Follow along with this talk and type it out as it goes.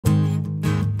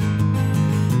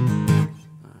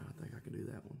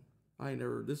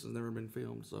This has never been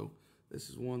filmed, so this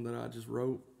is one that I just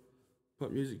wrote,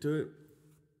 put music to it,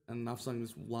 and I've sung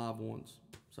this live once.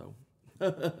 So,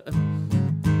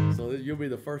 so you'll be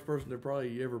the first person to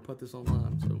probably ever put this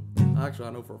online. So, actually,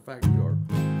 I know for a fact you are.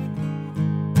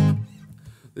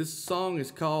 This song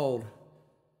is called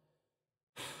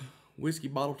Whiskey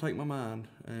Bottle Take My Mind,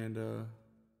 and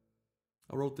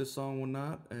I wrote this song one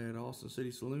night at Austin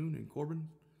City Saloon in Corbin,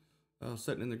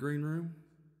 sitting in the green room,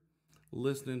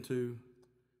 listening to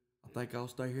I Think I'll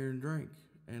Stay Here and Drink.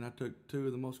 And I took two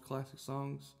of the most classic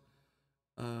songs,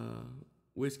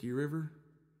 Whiskey River,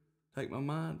 Take My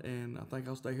Mind, and I Think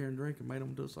I'll Stay Here and Drink, and made them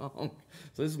into a song.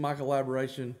 So this is my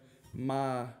collaboration,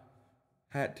 my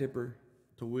hat tipper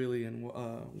to Willie and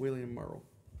Merle.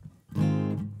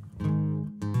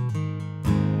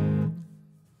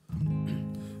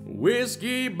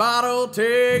 Whiskey bottle,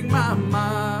 take my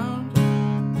mind.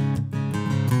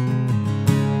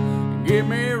 Give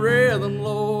me rhythm,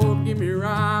 Lord, give me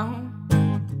rhyme.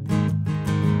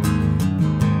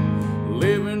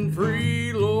 Living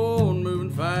free, Lord, moving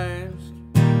fast.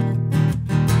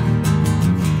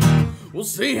 We'll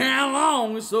see how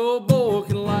long this old boy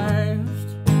can last.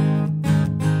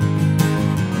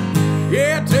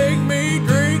 Yeah, take me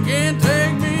drinking,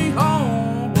 take me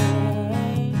home.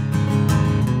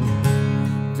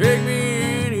 Take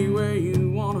me anywhere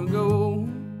you wanna go.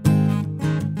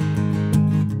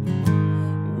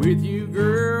 With you,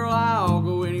 girl, I'll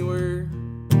go anywhere.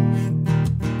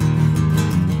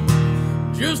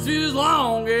 Just as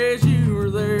long as you are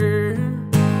there.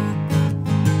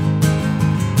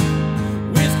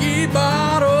 Whiskey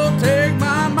bottle, take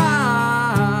my mind.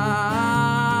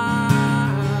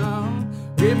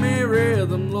 Give me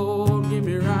rhythm, Lord, give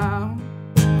me rhyme.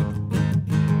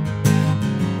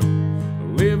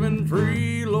 Living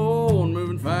free, Lord,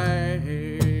 moving fast.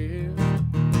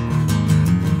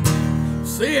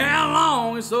 See how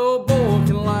long this old boy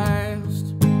can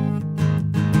last.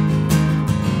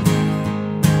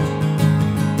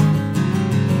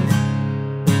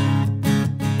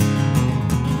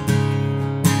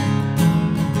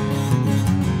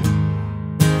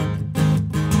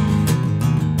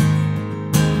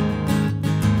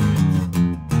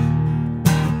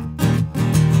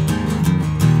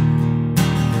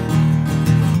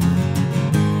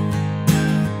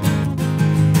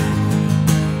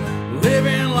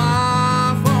 Living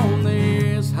life on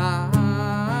this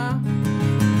high,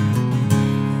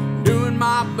 doing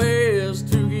my best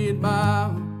to get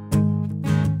by.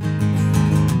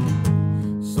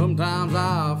 Sometimes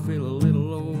I feel a little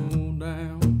low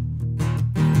down,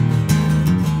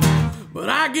 but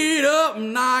I get up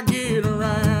and I get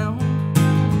around.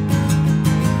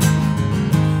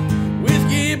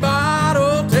 Whiskey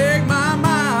bottle, take my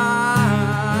mind.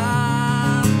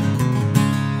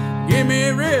 Give me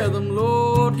rhythm,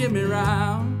 Lord, give me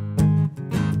rhyme.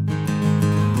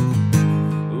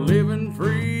 Living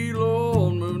free,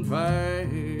 Lord, moving fast.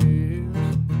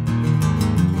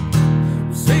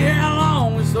 See how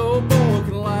long this old boy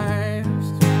can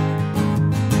last.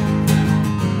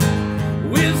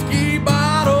 Whiskey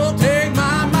bottle, take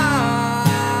my mind.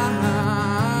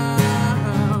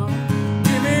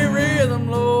 Give me rhythm,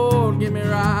 Lord, give me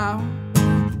rhyme.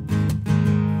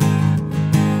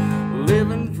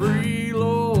 Living free,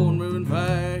 Lord, moving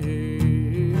fast.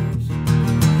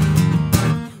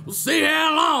 We'll see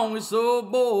how long this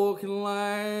old boy can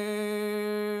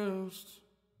last.